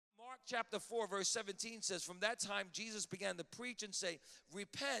chapter 4, verse 17 says, from that time Jesus began to preach and say,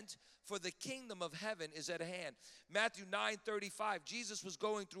 repent, for the kingdom of heaven is at hand. Matthew 9:35, Jesus was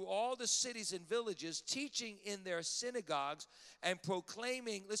going through all the cities and villages, teaching in their synagogues and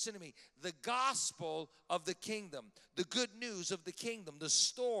proclaiming, listen to me, the gospel of the kingdom, the good news of the kingdom, the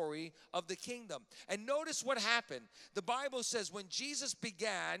story of the kingdom. And notice what happened. The Bible says when Jesus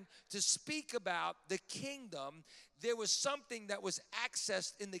began to speak about the kingdom, there was something that was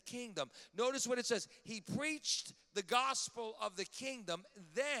accessed in the kingdom. Notice what it says. He preached the gospel of the kingdom,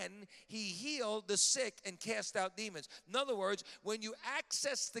 then he healed the sick and cast out demons. In other words, when you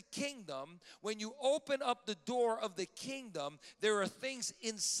access the kingdom, when you open up the door of the kingdom, there are things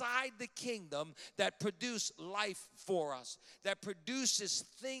inside the kingdom that produce life for us, that produces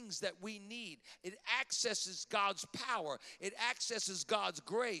things that we need. It accesses God's power. It accesses God's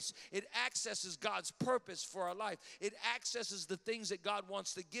grace. It accesses God's purpose for our life. It accesses the things that God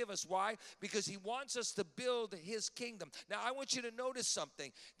wants to give us. Why? Because he wants us to build his kingdom. Now, I want you to notice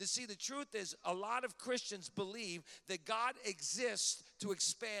something. To see, the truth is, a lot of Christians believe that God exists to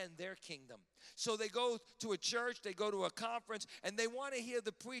expand their kingdom. So they go to a church, they go to a conference, and they want to hear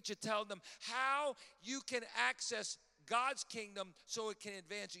the preacher tell them how you can access God's kingdom so it can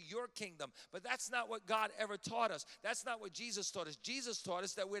advance your kingdom. But that's not what God ever taught us. That's not what Jesus taught us. Jesus taught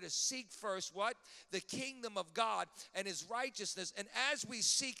us that we're to seek first what? The kingdom of God and his righteousness. And as we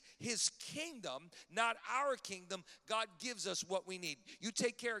seek his kingdom, not our kingdom, God gives us what we need. You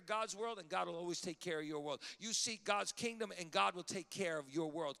take care of God's world and God will always take care of your world. You seek God's kingdom and God will take care of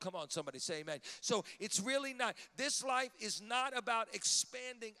your world. Come on, somebody say amen. So it's really not, this life is not about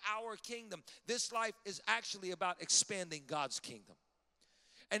expanding our kingdom. This life is actually about expanding God's kingdom.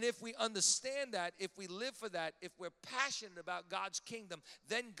 And if we understand that, if we live for that, if we're passionate about God's kingdom,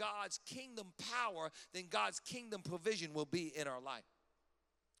 then God's kingdom power, then God's kingdom provision will be in our life.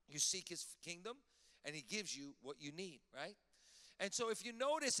 You seek his kingdom and he gives you what you need, right? And so if you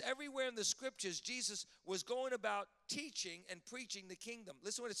notice, everywhere in the scriptures, Jesus was going about teaching and preaching the kingdom.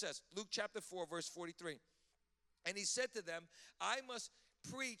 Listen what it says, Luke chapter 4, verse 43. And he said to them, I must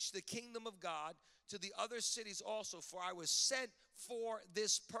preach the kingdom of God to the other cities also, for I was sent for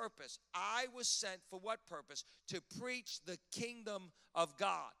this purpose. I was sent for what purpose? To preach the kingdom of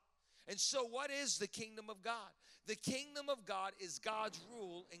God. And so what is the kingdom of God? The kingdom of God is God's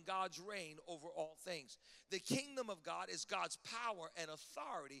rule and God's reign over all things. The kingdom of God is God's power and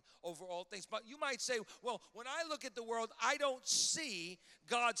authority over all things. But you might say, well, when I look at the world, I don't see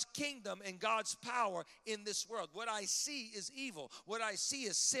God's kingdom and God's power in this world. What I see is evil. What I see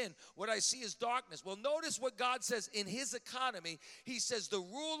is sin. What I see is darkness. Well, notice what God says in his economy. He says the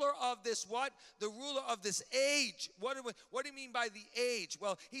ruler of this what? The ruler of this age. What do you mean by the age?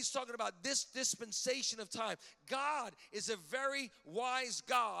 Well, he's talking about this dispensation of time. God is a very wise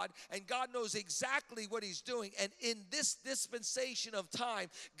God, and God knows exactly what he's doing. And in this dispensation of time,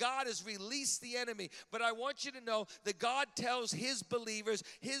 God has released the enemy. But I want you to know that God tells his believers,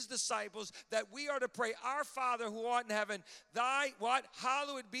 his disciples, that we are to pray, our Father who art in heaven, thy what?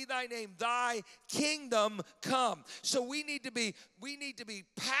 Hallowed be thy name, thy kingdom come. So we need to be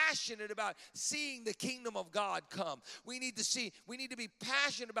passionate about seeing the kingdom of God come. We need to be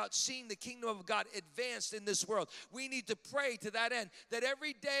passionate about seeing the kingdom of God advanced in this world. We need to pray to that end, that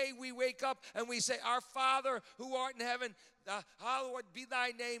every day we wake up and we say, our Father who art in heaven, hallowed be thy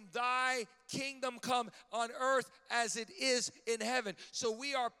name, thy kingdom come on earth as it is in heaven. So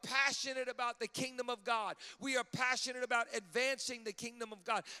we are passionate about the kingdom of God. We are passionate about advancing the kingdom of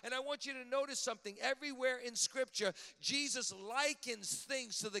God. And I want you to notice something. Everywhere in Scripture, Jesus likens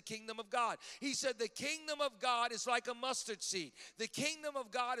things to the kingdom of God. He said the kingdom of God is like a mustard seed. The kingdom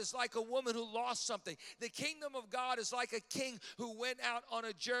of God is like a woman who lost something. The kingdom of God is like a king who went out on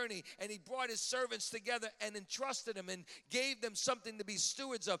a journey and he brought his servants together and entrusted them and gave them something to be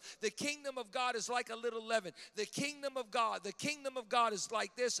stewards of. The kingdom of God is like a little leaven. The kingdom of God is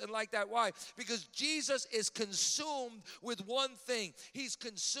like this and like that. Why? Because Jesus is consumed with one thing. He's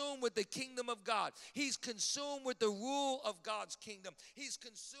consumed with the kingdom of God. He's consumed with the rule of God's kingdom. He's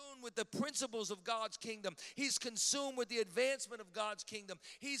consumed with the principles of God's kingdom. He's consumed with the advancement of God's kingdom.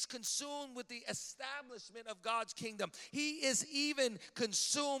 He's consumed with the establishment of God's kingdom. He is even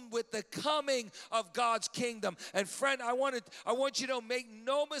consumed with the coming of God's kingdom. And friend, I want you to make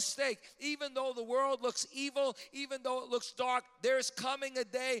no mistake, even though the world looks evil, even though it looks dark, there's coming a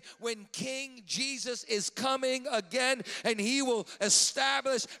day when King Jesus is coming again, and he will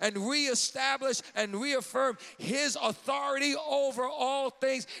establish and reestablish and reaffirm his authority over all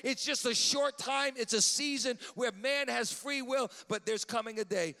things. It's just a short time. It's a season where man has free will, but there's coming a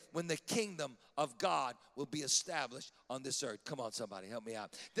day when the kingdom of God will be established on this earth. Come on, somebody, help me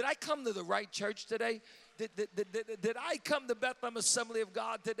out. Did I come to the right church today? Did I come to Bethlehem Assembly of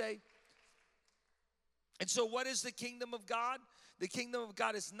God today? And so what is the kingdom of God? The kingdom of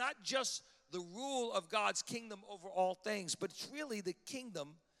God is not just the rule of God's kingdom over all things, but it's really the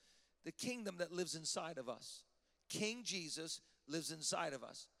kingdom that lives inside of us. King Jesus lives inside of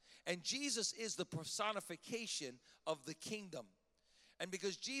us. And Jesus is the personification of the kingdom. And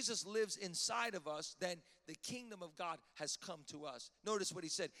because Jesus lives inside of us, then the kingdom of God has come to us. Notice what he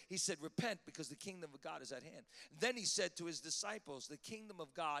said. He said, repent because the kingdom of God is at hand. Then he said to his disciples, the kingdom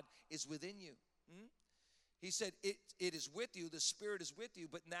of God is within you. He said, it is with you, the Spirit is with you,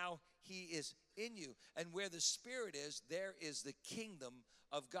 but now he is in you. And where the Spirit is, there is the kingdom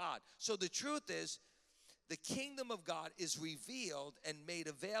of God. So the truth is, the kingdom of God is revealed and made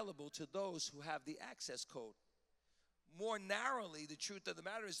available to those who have the access code. More narrowly, the truth of the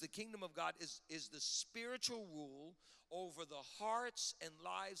matter is the kingdom of God is the spiritual rule over the hearts and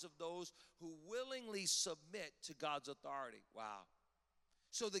lives of those who willingly submit to God's authority. Wow.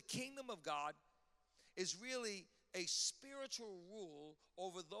 So the kingdom of God is really a spiritual rule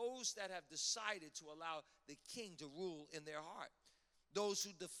over those that have decided to allow the king to rule in their heart. Those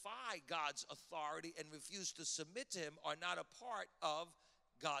who defy God's authority and refuse to submit to him are not a part of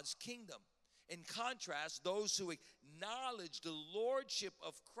God's kingdom. In contrast, those who acknowledge the lordship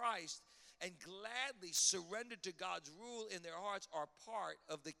of Christ and gladly surrender to God's rule in their hearts are part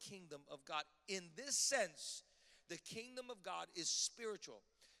of the kingdom of God. In this sense, the kingdom of God is spiritual.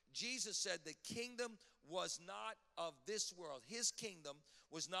 Jesus said the kingdom was not of this world. His kingdom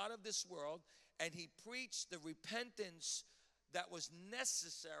was not of this world, and he preached the repentance that was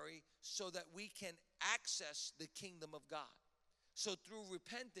necessary so that we can access the kingdom of God. So through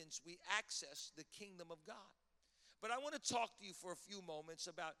repentance, we access the kingdom of God. But I want to talk to you for a few moments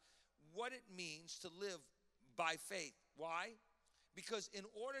about what it means to live by faith. Why? Because in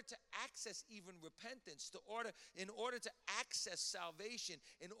order to access even repentance, in order to access salvation,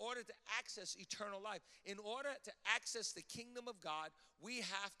 in order to access eternal life, in order to access the kingdom of God, we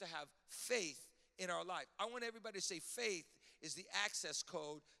have to have faith in our life. I want everybody to say faith is the access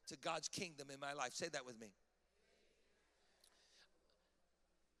code to God's kingdom in my life. Say that with me.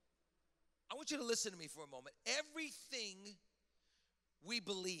 I want you to listen to me for a moment. Everything we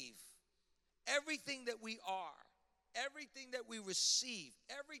believe, everything that we are, everything that we receive,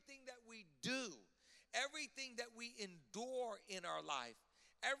 everything that we do, everything that we endure in our life,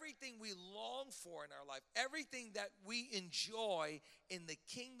 everything we long for in our life, everything that we enjoy in the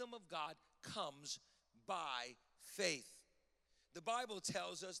kingdom of God comes by faith. The Bible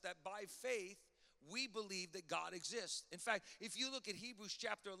tells us that by faith, we believe that God exists. In fact, if you look at Hebrews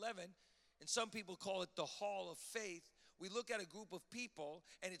chapter 11, and some people call it the hall of faith, we look at a group of people,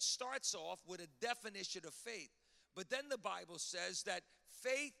 and it starts off with a definition of faith. But then the Bible says that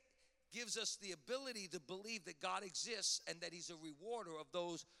faith gives us the ability to believe that God exists and that he's a rewarder of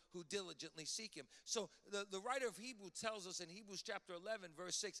those who diligently seek him. So the writer of Hebrews tells us in Hebrews chapter 11,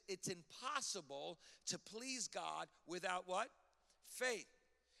 verse 6, it's impossible to please God without what? Faith.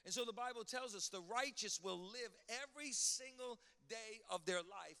 And so the Bible tells us the righteous will live every single day of their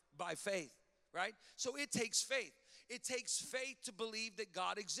life by faith, right? So it takes faith. It takes faith to believe that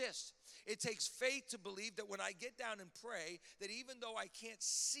God exists. It takes faith to believe that when I get down and pray, that even though I can't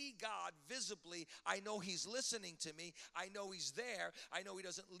see God visibly, I know he's listening to me. I know he's there. I know he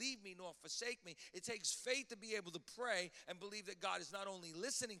doesn't leave me nor forsake me. It takes faith to be able to pray and believe that God is not only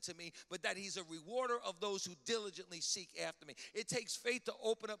listening to me, but that he's a rewarder of those who diligently seek after me. It takes faith to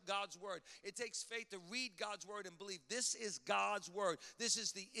open up God's word. It takes faith to read God's word and believe this is God's word. This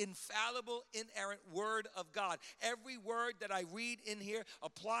is the infallible, inerrant word of God. Every word that I read in here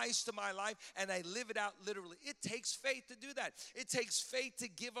applies to my life, and I live it out literally. It takes faith to do that. It takes faith to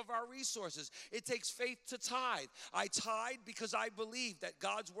give of our resources. It takes faith to tithe. I tithe because I believe that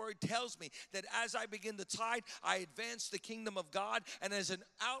God's word tells me that as I begin to tithe, I advance the kingdom of God, and as an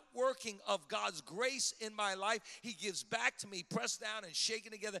outworking of God's grace in my life, he gives back to me, pressed down and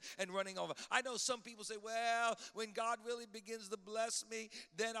shaken together and running over. I know some people say, well, when God really begins to bless me,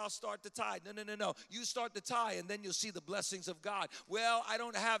 then I'll start to tithe. No. You start to tithe, and then you'll see the blessings of God. Well, I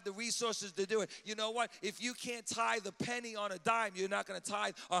don't have the resources to do it. You know what? If you can't tithe a penny on a dime, you're not going to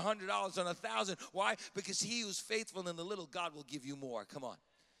tithe $100 on 1,000. Why? Because he who's faithful in the little, God will give you more. Come on.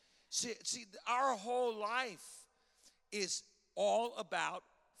 See, our whole life is all about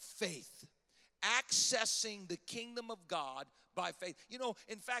faith. Accessing the kingdom of God by faith. You know,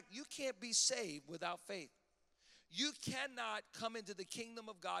 in fact, you can't be saved without faith. You cannot come into the kingdom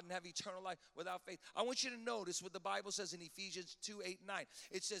of God and have eternal life without faith. I want you to notice what the Bible says in Ephesians 2:8-9.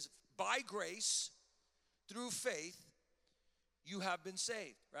 It says, by grace, through faith, you have been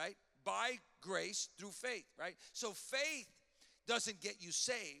saved, right? By grace, through faith, right? So faith doesn't get you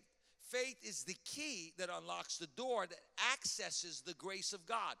saved. Faith is the key that unlocks the door that accesses the grace of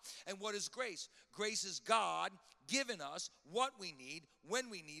God. And what is grace? Grace is God giving us what we need, when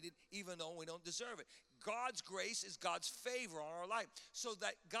we need it, even though we don't deserve it. God's grace is God's favor on our life, so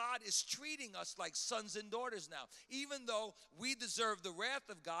that God is treating us like sons and daughters now. Even though we deserve the wrath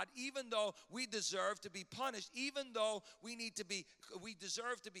of God, even though we deserve to be punished, even though we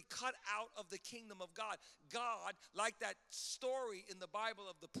deserve to be cut out of the kingdom of God, God, like that story in the Bible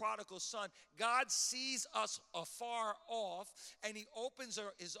of the prodigal son, God sees us afar off, and he opens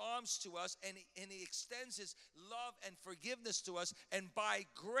his arms to us, and he extends his love and forgiveness to us, and by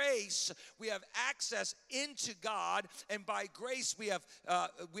grace we have access into God, and by grace we have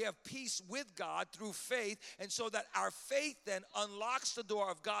peace with God through faith. And so that our faith then unlocks the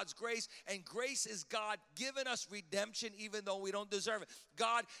door of God's grace, and grace is God giving us redemption even though we don't deserve it.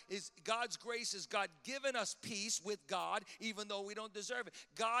 God's grace is God giving us peace with God even though we don't deserve it.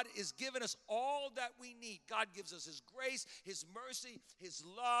 God is giving us all that we need. God gives us his grace, his mercy, his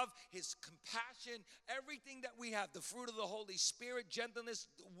love, his compassion, everything that we have, the fruit of the Holy Spirit, gentleness,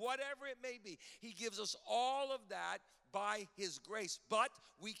 whatever it may be. He gives us all of that by his grace. But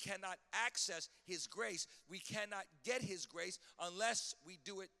we cannot access his grace. We cannot get his grace unless we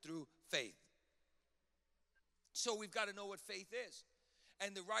do it through faith. So we've got to know what faith is.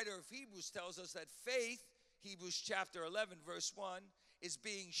 And the writer of Hebrews tells us that faith, Hebrews chapter 11, verse 1, is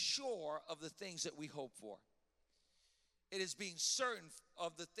being sure of the things that we hope for. It is being certain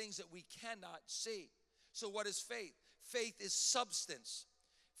of the things that we cannot see. So what is faith? Faith is substance.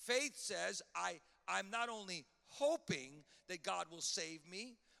 Faith says, I'm not only hoping that God will save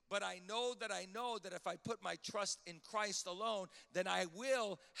me, but I know that if I put my trust in Christ alone, then I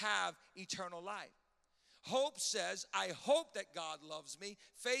will have eternal life. Hope says, I hope that God loves me.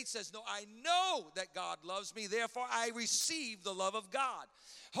 Faith says, no, I know that God loves me, therefore I receive the love of God.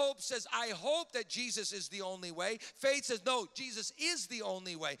 Hope says, I hope that Jesus is the only way. Faith says, no, Jesus is the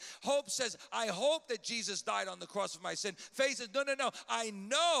only way. Hope says, I hope that Jesus died on the cross for my sin. Faith says, no, I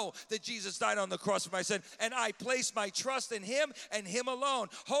know that Jesus died on the cross for my sin, and I place my trust in him and him alone.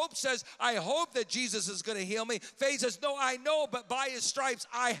 Hope says, I hope that Jesus is going to heal me. Faith says, no, I know, but by his stripes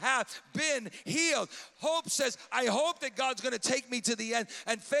I have been healed. Hope says, I hope that God's going to take me to the end.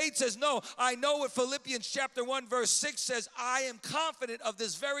 And faith says, no, I know what Philippians chapter 1 verse 6 says, I am confident of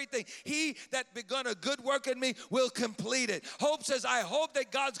this very thing. He that begun a good work in me will complete it. Hope says, I hope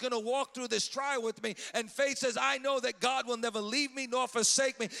that God's going to walk through this trial with me. And faith says, I know that God will never leave me nor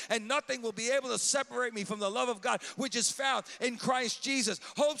forsake me, and nothing will be able to separate me from the love of God, which is found in Christ Jesus.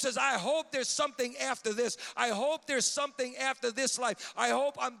 Hope says, I hope there's something after this. I hope there's something after this life. I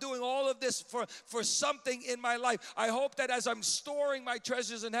hope I'm doing all of this for something in my life. I hope that as I'm storing my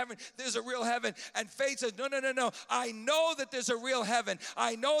treasures in heaven, there's a real heaven. And faith says, no. I know that there's a real heaven.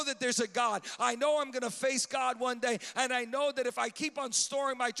 I know that there's a God. I know I'm going to face God one day. And I know that if I keep on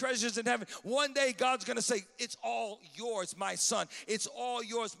storing my treasures in heaven, one day God's going to say, it's all yours, my son. It's all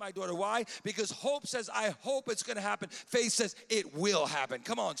yours, my daughter. Why? Because hope says, I hope it's going to happen. Faith says, it will happen.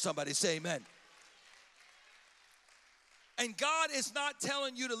 Come on, somebody say amen. And God is not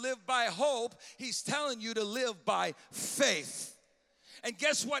telling you to live by hope. He's telling you to live by faith. And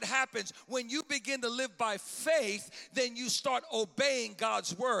guess what happens? When you begin to live by faith, then you start obeying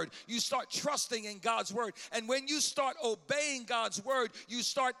God's word. You start trusting in God's word. And when you start obeying God's word, you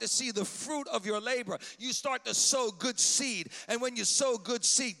start to see the fruit of your labor. You start to sow good seed. And when you sow good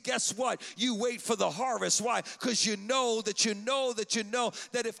seed, guess what? You wait for the harvest. Why? Because you know that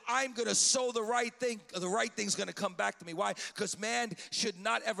if I'm going to sow the right thing's going to come back to me. Why? Because man should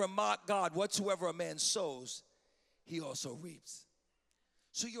not ever mock God. Whatsoever a man sows, he also reaps.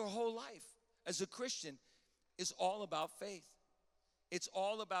 So your whole life as a Christian is all about faith. It's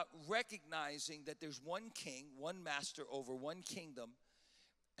all about recognizing that there's one king, one master over one kingdom,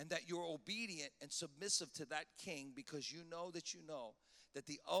 and that you're obedient and submissive to that king because you know that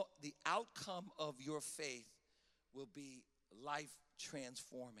the outcome of your faith will be life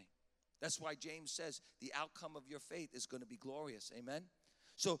transforming. That's why James says the outcome of your faith is going to be glorious. Amen?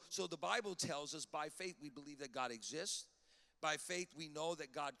 So the Bible tells us by faith we believe that God exists. By faith, we know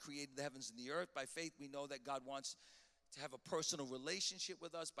that God created the heavens and the earth. By faith, we know that God wants to have a personal relationship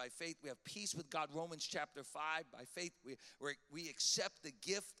with us. By faith, we have peace with God, Romans chapter 5. By faith, we accept the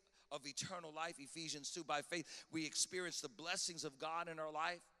gift of eternal life, Ephesians 2. By faith, we experience the blessings of God in our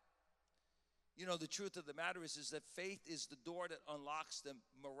life. You know, the truth of the matter is that faith is the door that unlocks the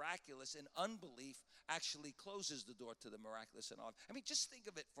miraculous, and unbelief actually closes the door to the miraculous and all. I mean, just think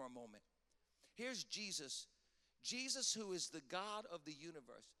of it for a moment. Here's Jesus, Jesus who is the God of the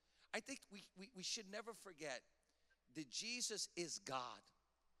universe. I think we should never forget that Jesus is God.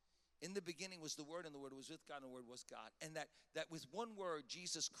 In the beginning was the Word, and the Word was with God, and the Word was God. And that with one word,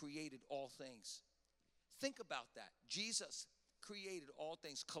 Jesus created all things. Think about that. Jesus created all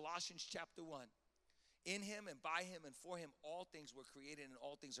things. Colossians chapter 1. In him and by him and for him, all things were created and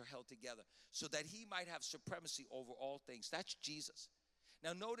all things are held together, so that he might have supremacy over all things. That's Jesus.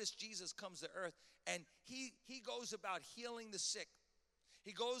 Now notice Jesus comes to earth, and he goes about healing the sick.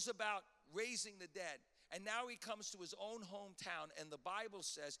 He goes about raising the dead. And now he comes to his own hometown, and the Bible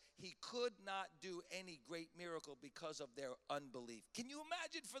says he could not do any great miracle because of their unbelief. Can you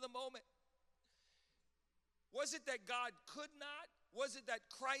imagine for the moment? Was it that God could not? Was it that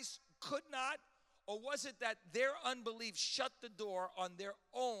Christ could not? Or was it that their unbelief shut the door on their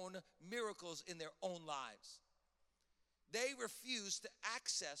own miracles in their own lives? They refused to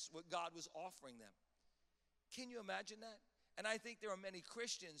access what God was offering them. Can you imagine that? And I think there are many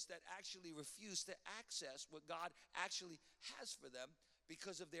Christians that actually refuse to access what God actually has for them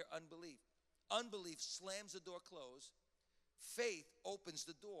because of their unbelief. Unbelief slams the door closed. Faith opens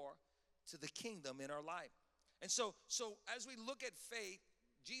the door to the kingdom in our life. And so as we look at faith,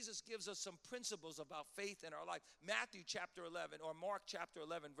 Jesus gives us some principles about faith in our life. Matthew chapter 11, or Mark chapter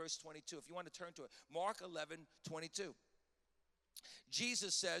 11, verse 22. If you want to turn to it, Mark 11, 22.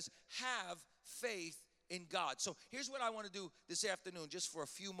 Jesus says, have faith in God. So here's what I want to do this afternoon, just for a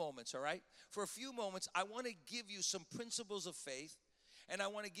few moments, all right? For a few moments, I want to give you some principles of faith, and I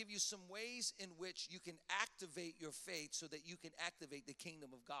want to give you some ways in which you can activate your faith so that you can activate the kingdom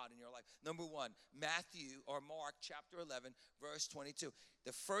of God in your life. Number one, Matthew or Mark chapter 11, verse 22.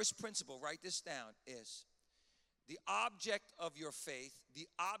 The first principle, write this down, is the object of your faith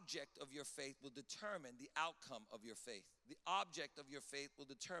will determine the outcome of your faith. The object of your faith will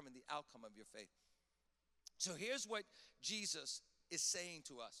determine the outcome of your faith. So here's what Jesus is saying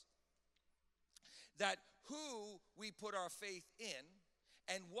to us. That who we put our faith in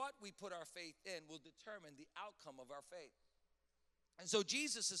and what we put our faith in will determine the outcome of our faith. And so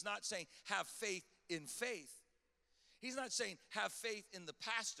Jesus is not saying have faith in faith. He's not saying have faith in the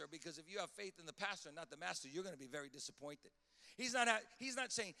pastor, because if you have faith in the pastor and not the master, you're going to be very disappointed. He's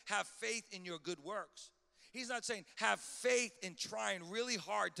not saying have faith in your good works. He's not saying have faith in trying really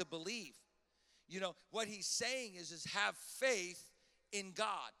hard to believe. You know, what he's saying is have faith in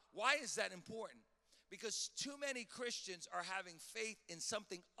God. Why is that important? Because too many Christians are having faith in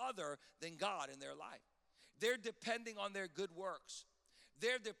something other than God in their life. They're depending on their good works.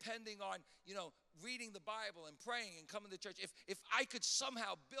 They're depending on, reading the Bible and praying and coming to church. If I could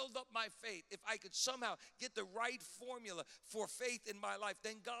somehow build up my faith, if I could somehow get the right formula for faith in my life,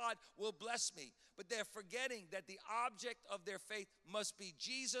 then God will bless me. But they're forgetting that the object of their faith must be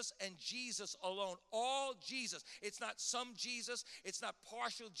Jesus and Jesus alone. All Jesus. It's not some Jesus. It's not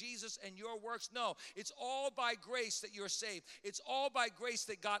partial Jesus and your works. No, it's all by grace that you're saved. It's all by grace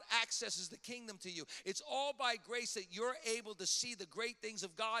that God accesses the kingdom to you. It's all by grace that you're able to see the great things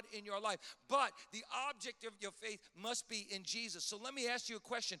of God in your life. But the object of your faith must be in Jesus. So let me ask you a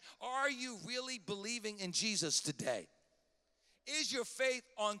question. Are you really believing in Jesus today? Is your faith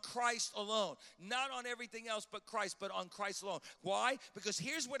on Christ alone? Not on everything else but Christ, but on Christ alone. Why? Because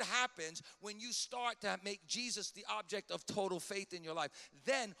here's what happens when you start to make Jesus the object of total faith in your life.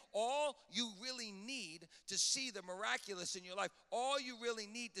 Then all you really need to see the miraculous in your life, all you really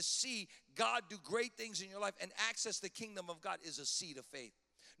need to see God do great things in your life and access the kingdom of God is a seed of faith.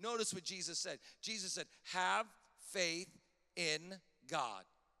 Notice what Jesus said. Jesus said, have faith in God.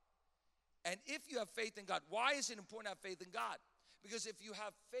 And if you have faith in God, why is it important to have faith in God? Because if you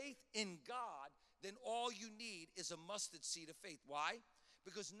have faith in God, then all you need is a mustard seed of faith. Why?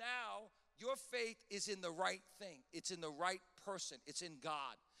 Because now your faith is in the right thing. It's in the right person. It's in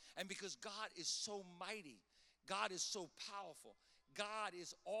God. And because God is so mighty, God is so powerful, God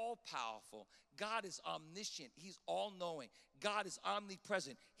is all powerful, God is omniscient, He's all knowing, God is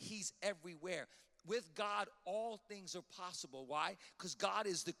omnipresent, He's everywhere. With God, all things are possible. Why? Because God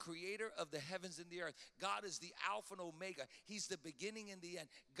is the creator of the heavens and the earth. God is the Alpha and Omega. He's the beginning and the end.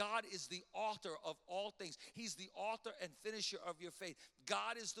 God is the author of all things. He's the author and finisher of your faith.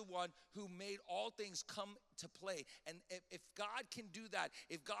 God is the one who made all things come to play. And if God can do that,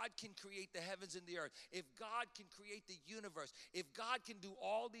 if God can create the heavens and the earth, if God can create the universe, if God can do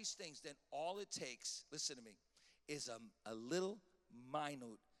all these things, then all it takes, listen to me, is a little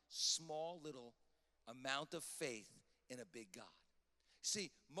minute, small little amount of faith in a big God.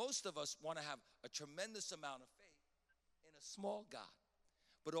 See, most of us want to have a tremendous amount of faith in a small God.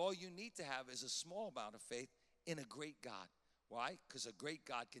 But all you need to have is a small amount of faith in a great God. Why? Because a great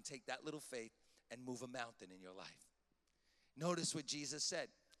God can take that little faith and move a mountain in your life. Notice what Jesus said.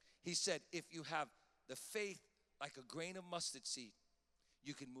 He said, if you have the faith like a grain of mustard seed,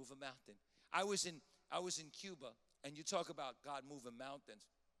 you can move a mountain. I was in Cuba, and you talk about God moving mountains.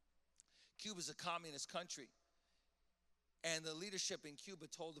 Cuba's a communist country. And the leadership in Cuba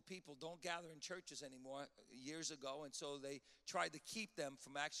told the people, don't gather in churches anymore years ago. And so they tried to keep them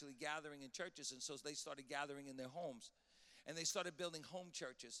from actually gathering in churches. And so they started gathering in their homes. And they started building home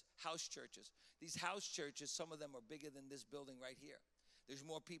churches, house churches. These house churches, some of them are bigger than this building right here. There's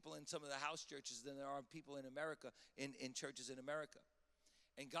more people in some of the house churches than there are people in America, in churches in America.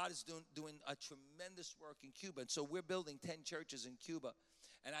 And God is doing a tremendous work in Cuba. And so we're building 10 churches in Cuba.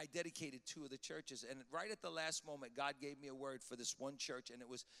 And I dedicated 2 of the churches. And right at the last moment, God gave me a word for this one church, and it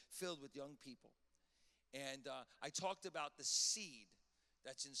was filled with young people. And I talked about the seed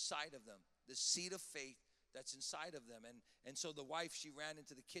that's inside of them, the seed of faith that's inside of them. And so the wife, she ran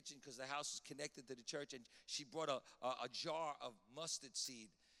into the kitchen because the house is connected to the church, and she brought a jar of mustard seed.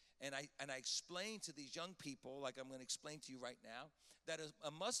 And I explained to these young people, like I'm going to explain to you right now, that a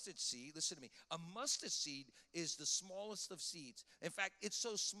mustard seed, listen to me, a mustard seed is the smallest of seeds. In fact, it's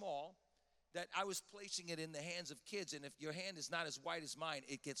so small that I was placing it in the hands of kids, and if your hand is not as white as mine,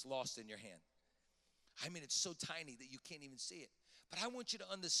 it gets lost in your hand. I mean, it's so tiny that you can't even see it. But I want you to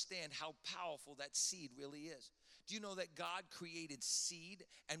understand how powerful that seed really is. Do you know that God created seed,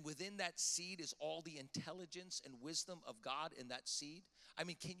 and within that seed is all the intelligence and wisdom of God in that seed? I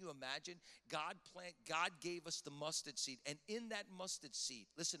mean, can you imagine? God gave us the mustard seed, and in that mustard seed,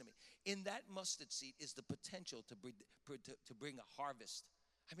 listen to me, in that mustard seed is the potential to bring a harvest.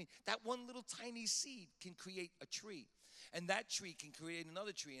 I mean, that one little tiny seed can create a tree, and that tree can create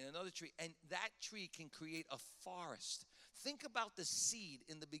another tree and another tree, and that tree can create a forest. Think about the seed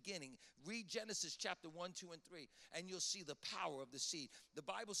in the beginning. Read Genesis chapter 1, 2, and 3, and you'll see the power of the seed. The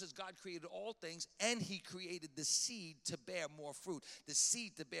Bible says God created all things, and he created the seed to bear more fruit, the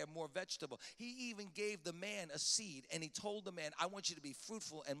seed to bear more vegetable. He even gave the man a seed, and he told the man, I want you to be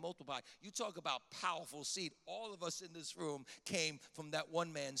fruitful and multiply. You talk about powerful seed. All of us in this room came from that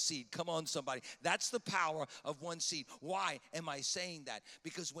one man's seed. Come on, somebody. That's the power of one seed. Why am I saying that?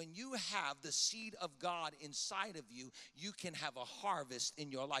 Because when you have the seed of God inside of you, you can have a harvest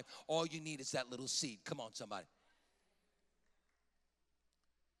in your life. All you need is that little seed. Come on, somebody.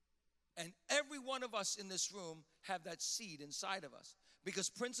 And every one of us in this room have that seed inside of us. Because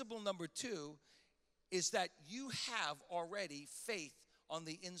principle number 2 is that you have already faith on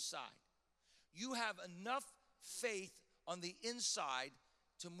the inside. You have enough faith on the inside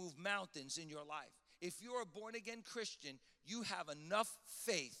to move mountains in your life. If you're a born-again Christian, you have enough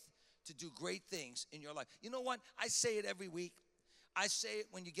faith to do great things in your life. You know what? I say it every week. I say it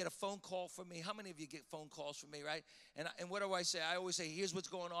when you get a phone call from me. How many of you get phone calls from me, right? And what do I say? I always say, here's what's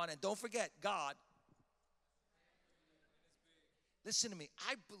going on. And don't forget, God. Listen to me.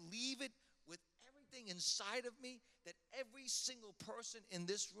 I believe it with everything inside of me that every single person in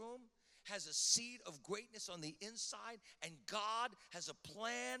this room has a seed of greatness on the inside. And God has a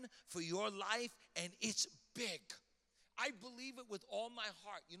plan for your life, and it's big. I believe it with all my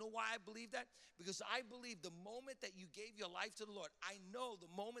heart. You know why I believe that? Because I believe the moment that you gave your life to the Lord, I know the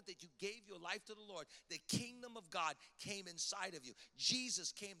moment that you gave your life to the Lord, the kingdom of God came inside of you.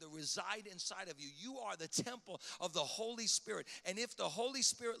 Jesus came to reside inside of you. You are the temple of the Holy Spirit. And if the Holy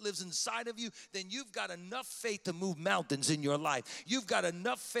Spirit lives inside of you, then you've got enough faith to move mountains in your life. You've got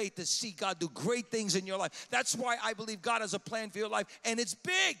enough faith to see God do great things in your life. That's why I believe God has a plan for your life, and it's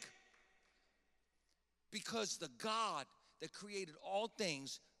big. Because the God that created all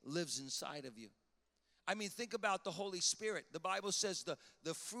things lives inside of you. I mean, think about the Holy Spirit. The Bible says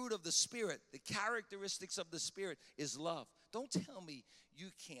the fruit of the Spirit, the characteristics of the Spirit is love. Don't tell me you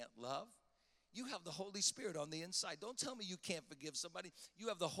can't love. You have the Holy Spirit on the inside. Don't tell me you can't forgive somebody. You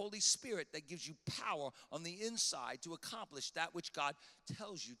have the Holy Spirit that gives you power on the inside to accomplish that which God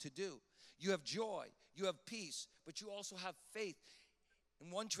tells you to do. You have joy, you have peace, but you also have faith. In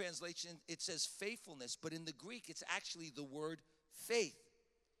one translation, it says faithfulness, but in the Greek, it's actually the word faith.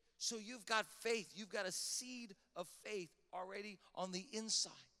 So you've got faith. You've got a seed of faith already on the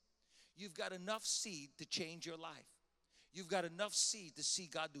inside. You've got enough seed to change your life. You've got enough seed to see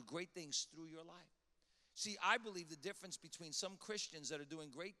God do great things through your life. See, I believe the difference between some Christians that are doing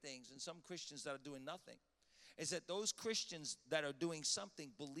great things and some Christians that are doing nothing is that those Christians that are doing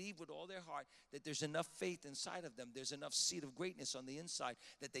something believe with all their heart that there's enough faith inside of them. There's enough seed of greatness on the inside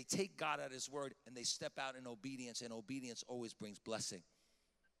that they take God at his word and they step out in obedience, and obedience always brings blessing.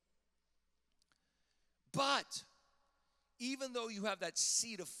 But even though you have that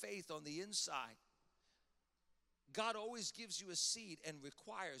seed of faith on the inside, God always gives you a seed and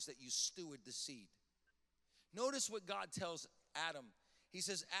requires that you steward the seed. Notice what God tells Adam. He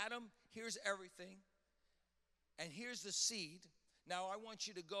says, Adam, here's everything, and here's the seed. Now I want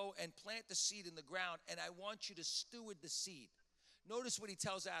you to go and plant the seed in the ground, and I want you to steward the seed. Notice what he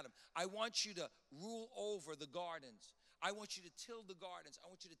tells Adam. I want you to rule over the gardens. I want you to till the gardens. I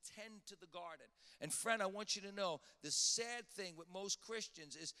want you to tend to the garden. And friend, I want you to know the sad thing with most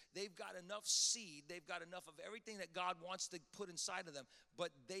Christians is they've got enough seed, they've got enough of everything that God wants to put inside of them, but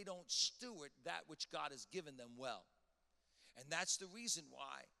they don't steward that which God has given them well. And that's the reason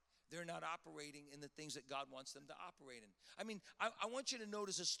why they're not operating in the things that God wants them to operate in. I mean, I want you to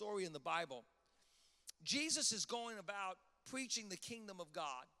notice a story in the Bible. Jesus is going about preaching the kingdom of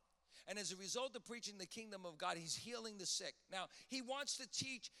God. And as a result of preaching the kingdom of God, he's healing the sick. Now, he wants to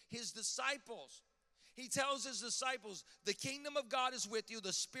teach his disciples. He tells his disciples, the kingdom of God is with you,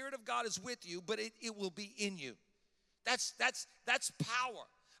 the Spirit of God is with you, but it will be in you. That's power.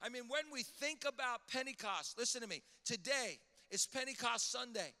 I mean, when we think about Pentecost, listen to me, today is Pentecost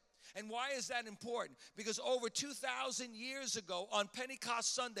Sunday. And why is that important? Because over 2,000 years ago on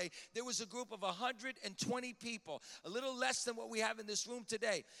Pentecost Sunday, there was a group of 120 people, a little less than what we have in this room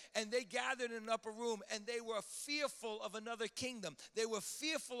today. And they gathered in an upper room, and they were fearful of another kingdom. They were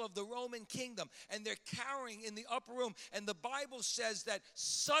fearful of the Roman kingdom, and they're cowering in the upper room. And the Bible says that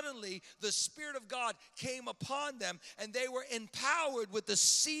suddenly the Spirit of God came upon them, and they were empowered with the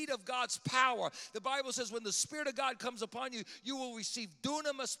seed of God's power. The Bible says when the Spirit of God comes upon you, you will receive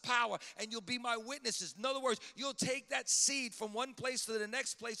dunamis power. And you'll be my witnesses. In other words, you'll take that seed from one place to the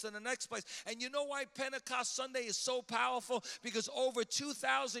next place to the next place. And you know why Pentecost Sunday is so powerful? Because over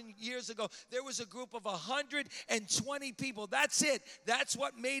 2,000 years ago, there was a group of 120 people. That's it. That's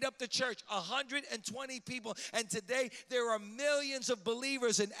what made up the church, 120 people. And today, there are millions of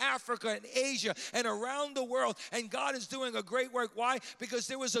believers in Africa and Asia and around the world. And God is doing a great work. Why? Because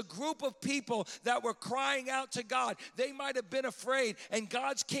there was a group of people that were crying out to God. They might have been afraid, and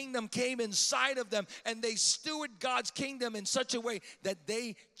God's kingdom came inside of them, and they steward God's kingdom in such a way that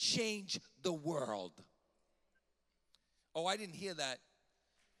they change the world. Oh, I didn't hear that.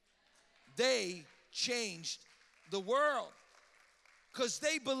 They changed the world because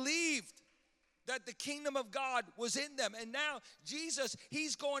they believed that the kingdom of God was in them. And now Jesus,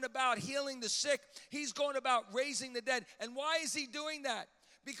 he's going about healing the sick. He's going about raising the dead. And why is he doing that?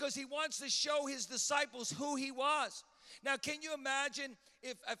 Because he wants to show his disciples who he was. Now, can you imagine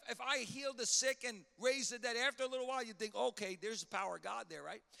if I healed the sick and raised the dead? After a little while, you'd think, okay, there's the power of God there,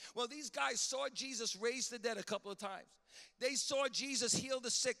 right? Well, these guys saw Jesus raise the dead a couple of times. They saw Jesus heal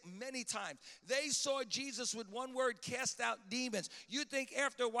the sick many times. They saw Jesus with one word cast out demons. You think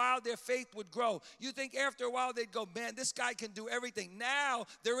after a while their faith would grow. You think after a while they'd go, man, this guy can do everything. Now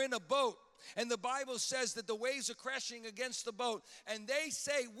they're in a boat. And the Bible says that the waves are crashing against the boat. And they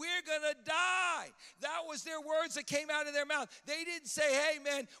say, we're going to die. That was their words that came out of their mouth. They didn't say, hey,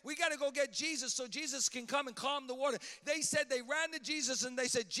 man, we got to go get Jesus so Jesus can come and calm the water. They said, they ran to Jesus and they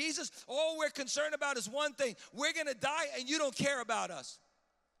said, Jesus, all we're concerned about is one thing. We're going to die and you don't care about us.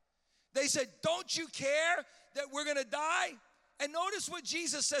 They said, don't you care that we're going to die? And notice what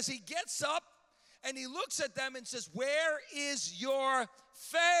Jesus says. He gets up and he looks at them and says, where is your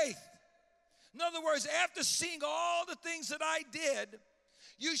faith? In other words, after seeing all the things that I did,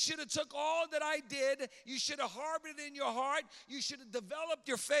 you should have took all that I did. You should have harbored it in your heart. You should have developed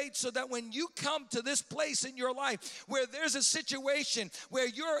your faith so that when you come to this place in your life where there's a situation where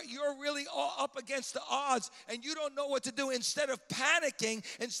you're really all up against the odds and you don't know what to do, instead of panicking,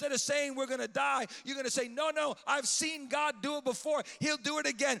 instead of saying we're going to die, you're going to say, no, I've seen God do it before. He'll do it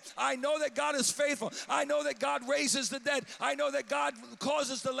again. I know that God is faithful. I know that God raises the dead. I know that God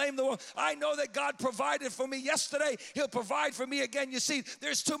causes the lame to walk. I know that God provided for me yesterday. He'll provide for me again. You see,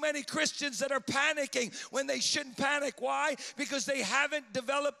 there's too many Christians that are panicking when they shouldn't panic. Why? Because they haven't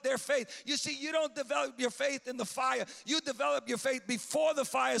developed their faith. You see, you don't develop your faith in the fire. You develop your faith before the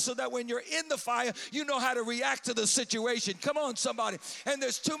fire so that when you're in the fire, you know how to react to the situation. Come on, somebody. And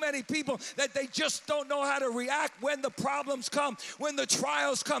there's too many people that they just don't know how to react when the problems come, when the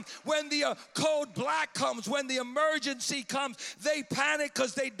trials come, when the code black comes, when the emergency comes. They panic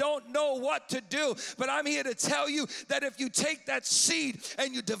because they don't know what to do. But I'm here to tell you that if you take that seed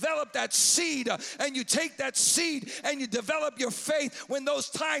and you develop that seed, and you take that seed and you develop your faith. When those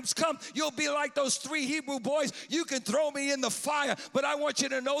times come, you'll be like those 3 Hebrew boys. You can throw me in the fire, but I want you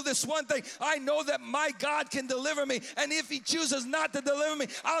to know this one thing. I know that my God can deliver me, and if he chooses not to deliver me,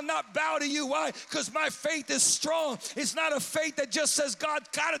 I'll not bow to you. Why? Because my faith is strong. It's not a faith that just says God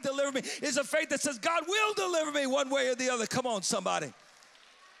gotta deliver me. It's a faith that says God will deliver me one way or the other. Come on, somebody.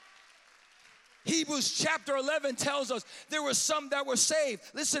 Hebrews chapter 11 tells us there were some that were saved.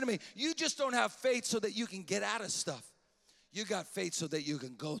 Listen to me. You just don't have faith so that you can get out of stuff. You got faith so that you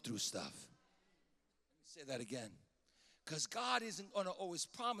can go through stuff. Let me say that again. Because God isn't going to always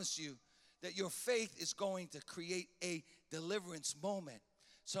promise you that your faith is going to create a deliverance moment.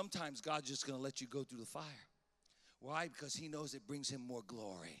 Sometimes God's just going to let you go through the fire. Why? Because he knows it brings him more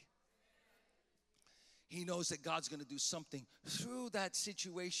glory. He knows that God's going to do something through that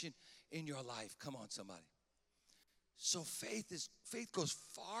situation in your life. Come on, somebody. So faith goes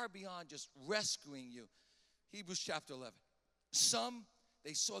far beyond just rescuing you. Hebrews chapter 11. Some,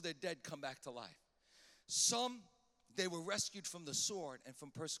 they saw their dead come back to life. Some, they were rescued from the sword and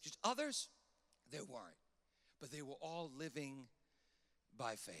from persecution. Others, they weren't. But they were all living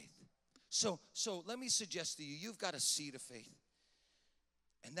by faith. So let me suggest to you, you've got a seed of faith.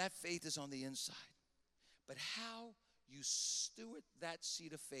 And that faith is on the inside. But how you steward that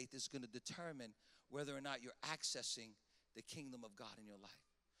seed of faith is going to determine whether or not you're accessing the kingdom of God in your life.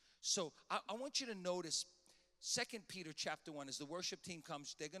 So I want you to notice 2 Peter chapter 1. As the worship team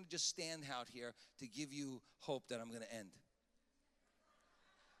comes, they're going to just stand out here to give you hope that I'm going to end.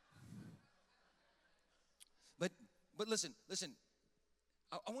 But listen.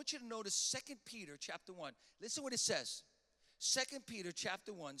 I want you to notice 2 Peter chapter 1. Listen what it says. 2 Peter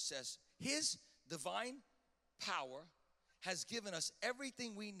chapter 1 says, his divine power has given us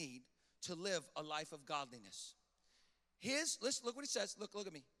everything we need to live a life of godliness. Listen, look what he says. Look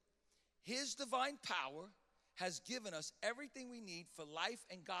at me. His divine power has given us everything we need for life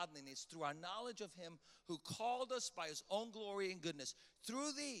and godliness through our knowledge of him who called us by his own glory and goodness.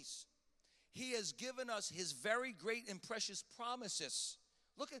 Through these, he has given us his very great and precious promises.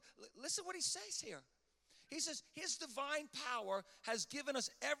 Listen what he says here. He says, his divine power has given us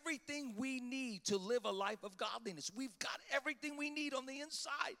everything we need to live a life of godliness. We've got everything we need on the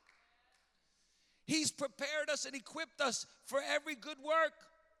inside. He's prepared us and equipped us for every good work.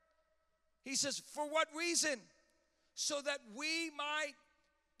 He says, for what reason? So that we might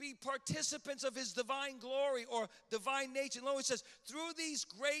be participants of his divine glory or divine nature. And he says, through these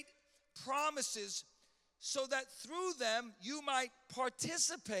great promises, so that through them you might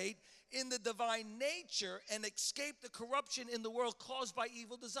participate in the divine nature and escape the corruption in the world caused by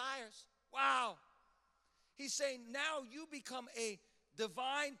evil desires. Wow. He's saying now you become a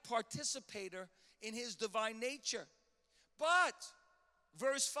divine participator in his divine nature. But,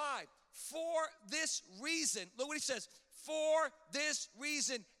 verse 5, for this reason, look what he says, for this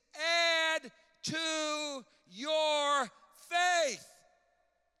reason, add to your faith.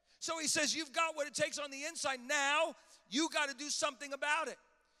 So he says, you've got what it takes on the inside. Now, you got to do something about it.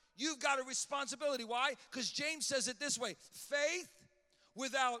 You've got a responsibility. Why? Because James says it this way. Faith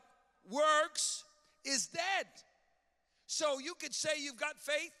without works is dead. So you could say you've got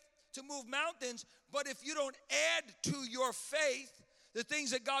faith to move mountains, but if you don't add to your faith the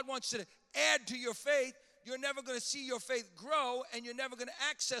things that God wants you to add to your faith, you're never going to see your faith grow, and you're never going to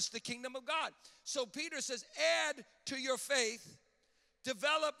access the kingdom of God. So Peter says, add to your faith,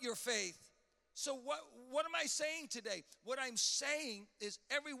 develop your faith. So what am I saying today? What I'm saying is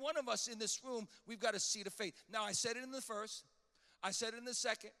every one of us in this room, we've got a seed of faith. Now, I said it in the first. I said it in the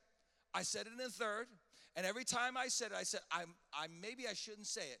second. I said it in the third. And every time I said it, I maybe I shouldn't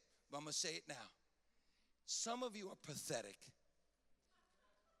say it, but I'm going to say it now. Some of you are pathetic.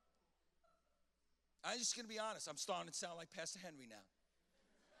 I'm just going to be honest. I'm starting to sound like Pastor Henry now.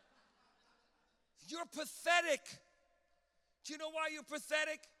 You're pathetic. Do you know why you're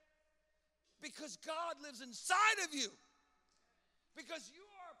pathetic? Because God lives inside of you. Because you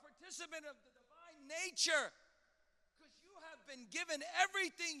are a participant of the divine nature. Because you have been given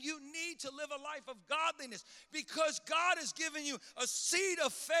everything you need to live a life of godliness. Because God has given you a seed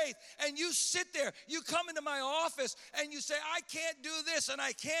of faith. And you sit there, you come into my office and you say, I can't do this and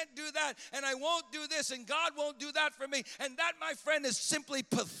I can't do that and I won't do this and God won't do that for me. And that, my friend, is simply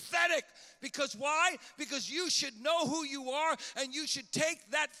pathetic. Because why? Because you should know who you are, and you should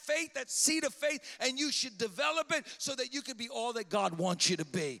take that faith, that seed of faith, and you should develop it so that you can be all that God wants you to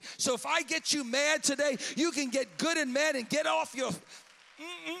be. So if I get you mad today, you can get good and mad and get off your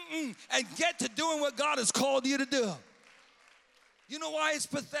and get to doing what God has called you to do. You know why it's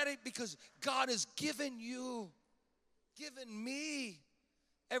pathetic? Because God has given you, given me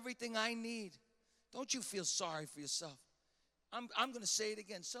everything I need. Don't you feel sorry for yourself. I'm going to say it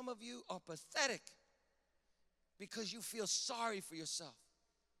again. Some of you are pathetic because you feel sorry for yourself.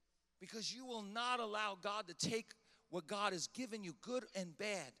 Because you will not allow God to take what God has given you, good and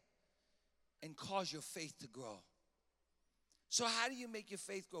bad, and cause your faith to grow. So how do you make your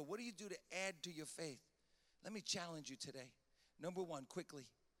faith grow? What do you do to add to your faith? Let me challenge you today. Number one, quickly.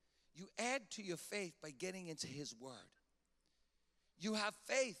 You add to your faith by getting into His Word. You have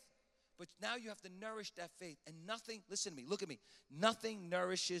faith, but now you have to nourish that faith. And nothing, listen to me, look at me. Nothing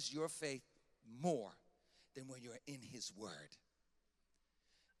nourishes your faith more than when you're in His Word.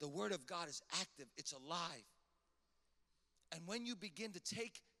 The Word of God is active. It's alive. And when you begin to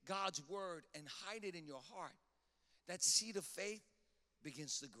take God's Word and hide it in your heart, that seed of faith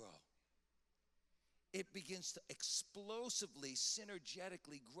begins to grow. It begins to explosively,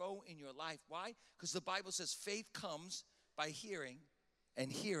 synergetically grow in your life. Why? Because the Bible says faith comes by hearing,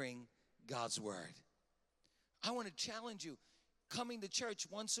 and hearing God's Word. I want to challenge you. Coming to church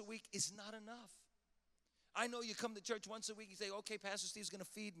once a week is not enough. I know you come to church once a week, you say, okay, Pastor Steve's going to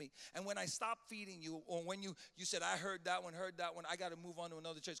feed me. And when I stop feeding you, or when you said, I heard that one, I got to move on to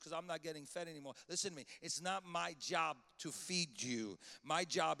another church because I'm not getting fed anymore. Listen to me. It's not my job to feed you. My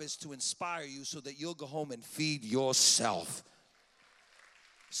job is to inspire you so that you'll go home and feed yourself.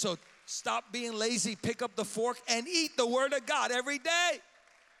 So stop being lazy, pick up the fork, and eat the Word of God every day.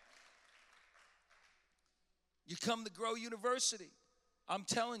 You come to Grow University. I'm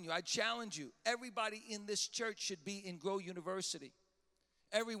telling you, I challenge you. Everybody in this church should be in Grow University.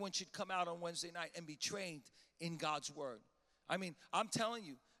 Everyone should come out on Wednesday night and be trained in God's Word. I mean, I'm telling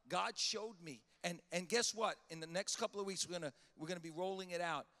you, God showed me. And guess what? In the next couple of weeks, we're gonna be rolling it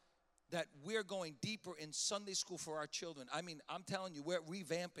out, that we're going deeper in Sunday school for our children. I mean, I'm telling you, we're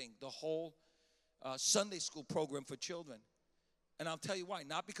revamping the whole Sunday school program for children. And I'll tell you why.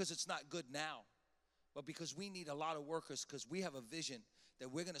 Not because it's not good now, but because we need a lot of workers, because we have a vision that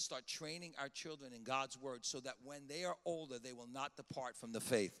we're going to start training our children in God's Word so that when they are older, they will not depart from the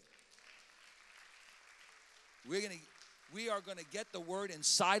faith. We are going to get the Word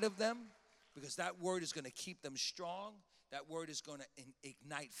inside of them, because that Word is going to keep them strong. That Word is going to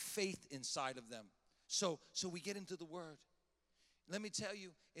ignite faith inside of them. So we get into the Word. Let me tell you,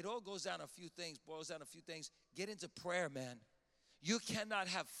 it all goes down a few things, boils down a few things. Get into prayer, man. You cannot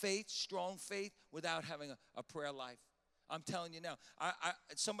have faith, strong faith, without having a prayer life. I'm telling you now.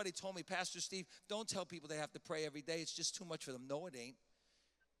 Somebody told me, Pastor Steve, don't tell people they have to pray every day. It's just too much for them. No, it ain't.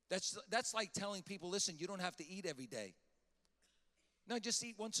 That's like telling people, listen, you don't have to eat every day. No, just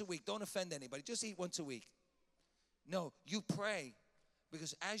eat once a week. Don't offend anybody. Just eat once a week. No, you pray,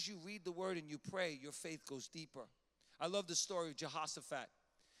 because as you read the Word and you pray, your faith goes deeper. I love the story of Jehoshaphat.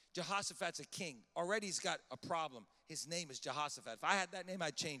 Jehoshaphat's a king. Already he's got a problem. His name is Jehoshaphat. If I had that name,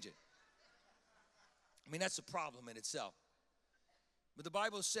 I'd change it. I mean, that's a problem in itself. But the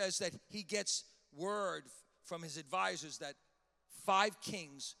Bible says that he gets word from his advisors that 5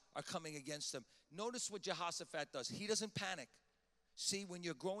 kings are coming against him. Notice what Jehoshaphat does. He doesn't panic. See, when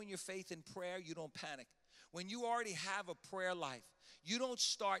you're growing your faith in prayer, you don't panic. When you already have a prayer life, you don't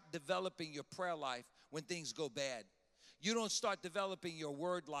start developing your prayer life when things go bad. You don't start developing your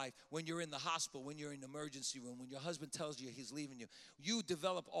word life when you're in the hospital, when you're in the emergency room, when your husband tells you he's leaving you. You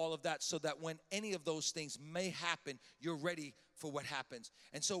develop all of that so that when any of those things may happen, you're ready for what happens.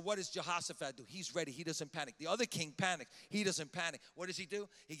 And so what does Jehoshaphat do? He's ready. He doesn't panic. The other king panicked. He doesn't panic. What does he do?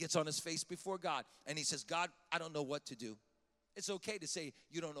 He gets on his face before God, and he says, God, I don't know what to do. It's okay to say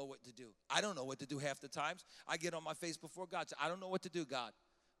you don't know what to do. I don't know what to do half the times. I get on my face before God. Say, I don't know what to do, God,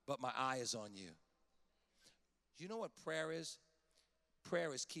 but my eye is on you. You know what prayer is?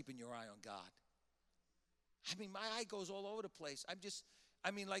 Prayer is keeping your eye on God. I mean, my eye goes all over the place. I'm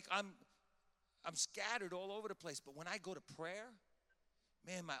scattered all over the place. But when I go to prayer,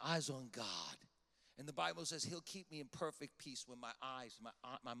 man, my eye's on God. And the Bible says he'll keep me in perfect peace when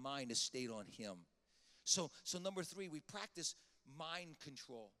my mind is stayed on him. So number 3, we practice mind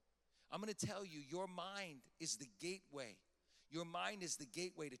control. I'm going to tell you, your mind is the gateway. Your mind is the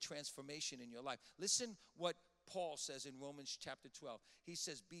gateway to transformation in your life. Listen what Paul says in Romans chapter 12. He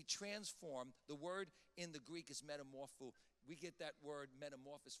says, be transformed. The word in the Greek is metamorpho. We get that word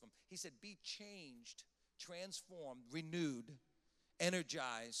metamorphosis from. He said, be changed, transformed, renewed,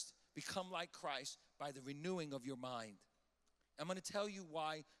 energized, become like Christ by the renewing of your mind. I'm going to tell you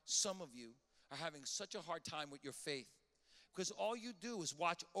why some of you are having such a hard time with your faith. Because all you do is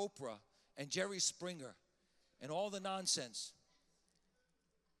watch Oprah and Jerry Springer and all the nonsense.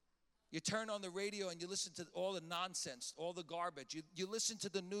 You turn on the radio and you listen to all the nonsense, all the garbage. You listen to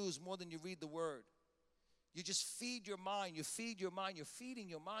the news more than you read the Word. You just feed your mind. You feed your mind. You're feeding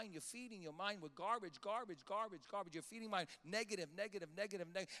your mind. You're feeding your mind with garbage. You're feeding mind negative.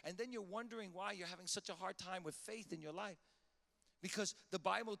 And then you're wondering why you're having such a hard time with faith in your life. Because the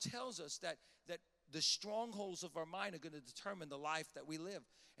Bible tells us that the strongholds of our mind are going to determine the life that we live.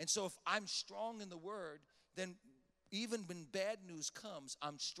 And so if I'm strong in the Word, then even when bad news comes,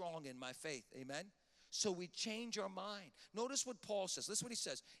 I'm strong in my faith. Amen? So we change our mind. Notice what Paul says. Listen what he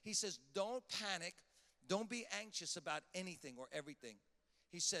says. He says, don't panic. Don't be anxious about anything or everything.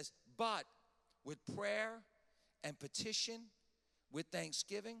 He says, but with prayer and petition, with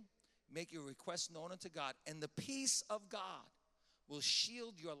thanksgiving, make your requests known unto God. And the peace of God will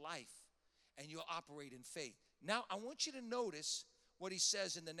shield your life, and you'll operate in faith. Now, I want you to notice what he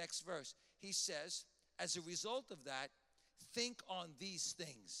says in the next verse. He says, as a result of that, think on these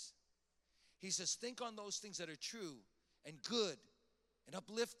things. He says, think on those things that are true and good and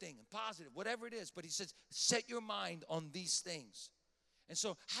uplifting and positive, whatever it is. But he says, set your mind on these things. And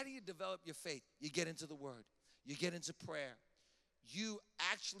so how do you develop your faith? You get into the Word. You get into prayer. You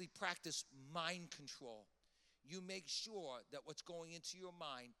actually practice mind control. You make sure that what's going into your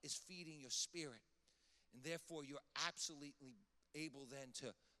mind is feeding your spirit. And therefore, you're absolutely able then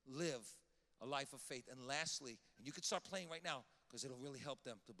to live a life of faith. And lastly, and you can start playing right now because it'll really help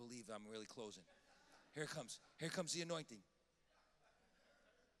them to believe I'm really closing. Here it comes. Here comes the anointing.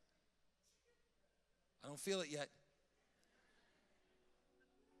 I don't feel it yet.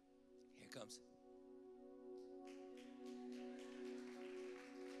 Here it comes.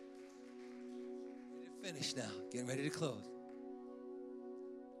 Finish now. Getting ready to close.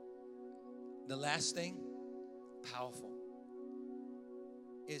 The last thing, powerful,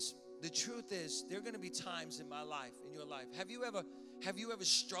 is the truth is there are going to be times in my life, in your life. Have you ever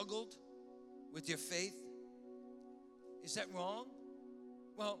struggled with your faith? Is that wrong?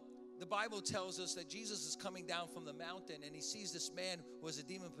 Well, the Bible tells us that Jesus is coming down from the mountain and he sees this man who has a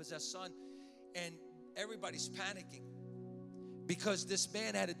demon-possessed son, and everybody's panicking because this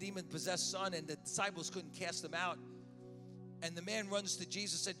man had a demon-possessed son and the disciples couldn't cast him out. And the man runs to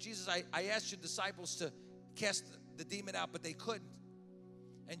Jesus and said, Jesus, I asked your disciples to cast the demon out, but they couldn't.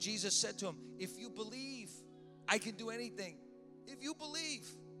 And Jesus said to him, if you believe, I can do anything. If you believe,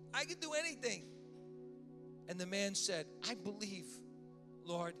 I can do anything. And the man said, I believe,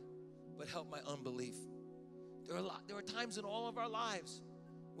 Lord, but help my unbelief. There are times in all of our lives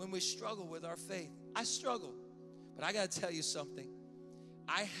when we struggle with our faith. I struggle. But I got to tell you something.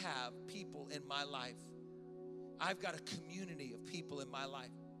 I have people in my life. I've got a community of people in my life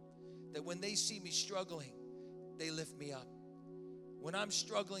that when they see me struggling, they lift me up. When I'm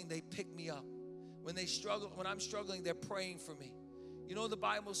struggling, they pick me up. When I'm struggling, they're praying for me. You know, the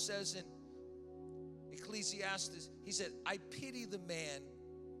Bible says in Ecclesiastes, he said, I pity the man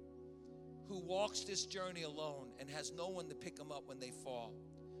who walks this journey alone and has no one to pick him up when they fall.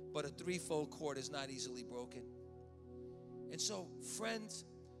 But a threefold cord is not easily broken. And so, friends,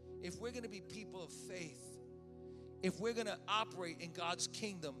 if we're going to be people of faith, if we're going to operate in God's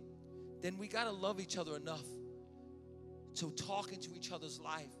kingdom, then we got to love each other enough to talk into each other's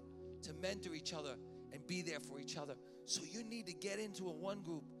life, to mentor each other and be there for each other. So you need to get into a one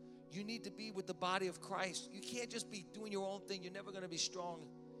group. You need to be with the body of Christ. You can't just be doing your own thing. You're never going to be strong.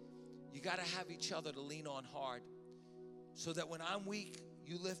 You got to have each other to lean on hard so that when I'm weak,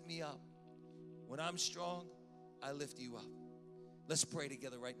 you lift me up. When I'm strong, I lift you up. Let's pray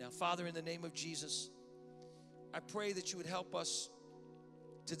together right now. Father, in the name of Jesus, I pray that you would help us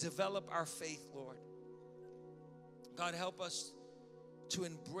to develop our faith, Lord. God, help us to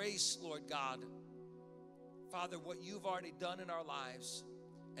embrace, Lord God, Father, what you've already done in our lives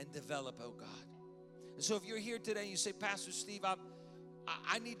and develop, oh God. And so if you're here today and you say, Pastor Steve,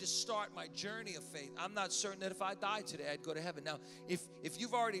 I need to start my journey of faith. I'm not certain that if I died today, I'd go to heaven. Now, if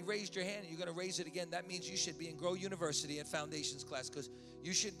you've already raised your hand and you're going to raise it again, that means you should be in Grow University at Foundations class, because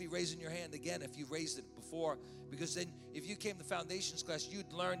you shouldn't be raising your hand again if you've raised it before, because then if you came to Foundations class,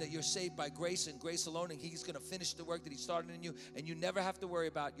 you'd learn that you're saved by grace and grace alone, and he's going to finish the work that he started in you, and you never have to worry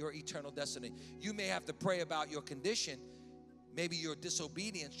about your eternal destiny. You may have to pray about your condition, maybe your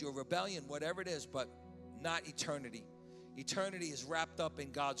disobedience, your rebellion, whatever it is, but not eternity. Eternity is wrapped up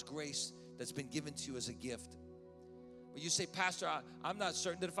in God's grace that's been given to you as a gift. But you say, Pastor, I'm not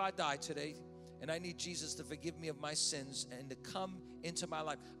certain that if I die today and I need Jesus to forgive me of my sins and to come into my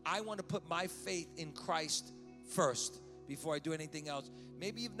life, I want to put my faith in Christ first before I do anything else.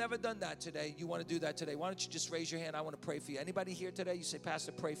 Maybe you've never done that today. You want to do that today. Why don't you just raise your hand? I want to pray for you. Anybody here today? You say,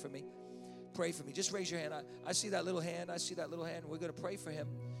 Pastor, pray for me. Pray for me. Just raise your hand. I see that little hand. I see that little hand. We're going to pray for him.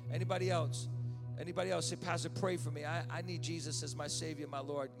 Anybody else? Anybody else say, Pastor, pray for me. I need Jesus as my Savior, my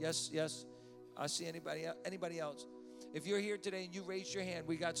Lord. Yes, yes. I see anybody else. If you're here today and you raised your hand,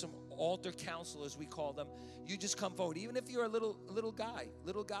 we got some altar counselors, we call them. You just come forward. Even if you're a little guy,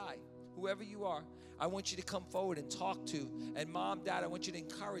 whoever you are, I want you to come forward and talk to. And mom, dad, I want you to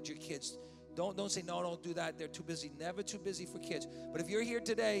encourage your kids. Don't say, no, don't do that. They're too busy. Never too busy for kids. But if you're here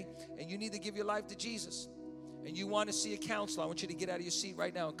today and you need to give your life to Jesus and you want to see a counselor, I want you to get out of your seat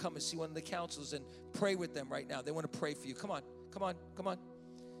right now and come and see one of the counselors and pray with them right now. They want to pray for you. Come on,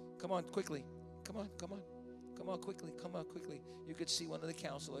 quickly. Come on, quickly. You could see one of the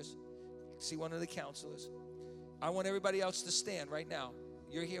counselors. I want everybody else to stand right now.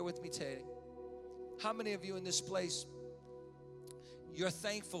 You're here with me today. How many of you in this place, you're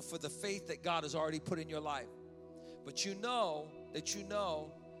thankful for the faith that God has already put in your life, but you know that you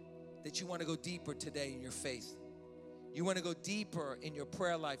want to go deeper today in your faith. You want to go deeper in your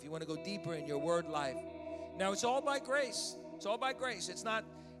prayer life. You want to go deeper in your word life. Now, it's all by grace. It's all by grace. It's not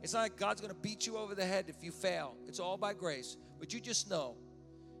like God's going to beat you over the head if you fail. It's all by grace. But you just know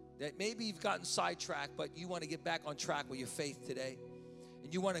that maybe you've gotten sidetracked, but you want to get back on track with your faith today.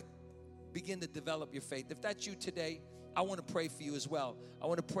 And you want to begin to develop your faith. If that's you today, I want to pray for you as well. I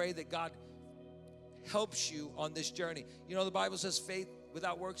want to pray that God helps you on this journey. You know, the Bible says faith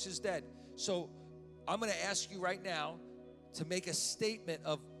without works is dead. So I'm going to ask you right now to make a statement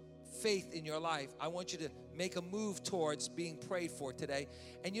of faith in your life. I want you to make a move towards being prayed for today.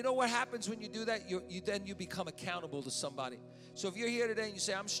 And you know what happens when you do that? You become accountable to somebody. So if you're here today and you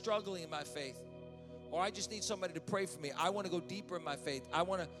say, I'm struggling in my faith, or I just need somebody to pray for me. I want to go deeper in my faith. I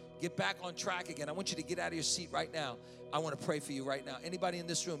want to get back on track again. I want you to get out of your seat right now. I want to pray for you right now. Anybody in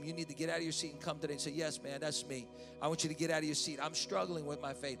this room, you need to get out of your seat and come today and say, yes, man, that's me. I want you to get out of your seat. I'm struggling with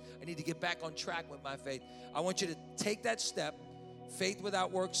my faith. I need to get back on track with my faith. I want you to take that step. Faith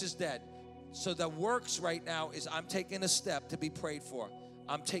without works is dead. So the works right now is I'm taking a step to be prayed for.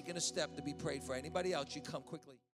 I'm taking a step to be prayed for. Anybody else, you come quickly.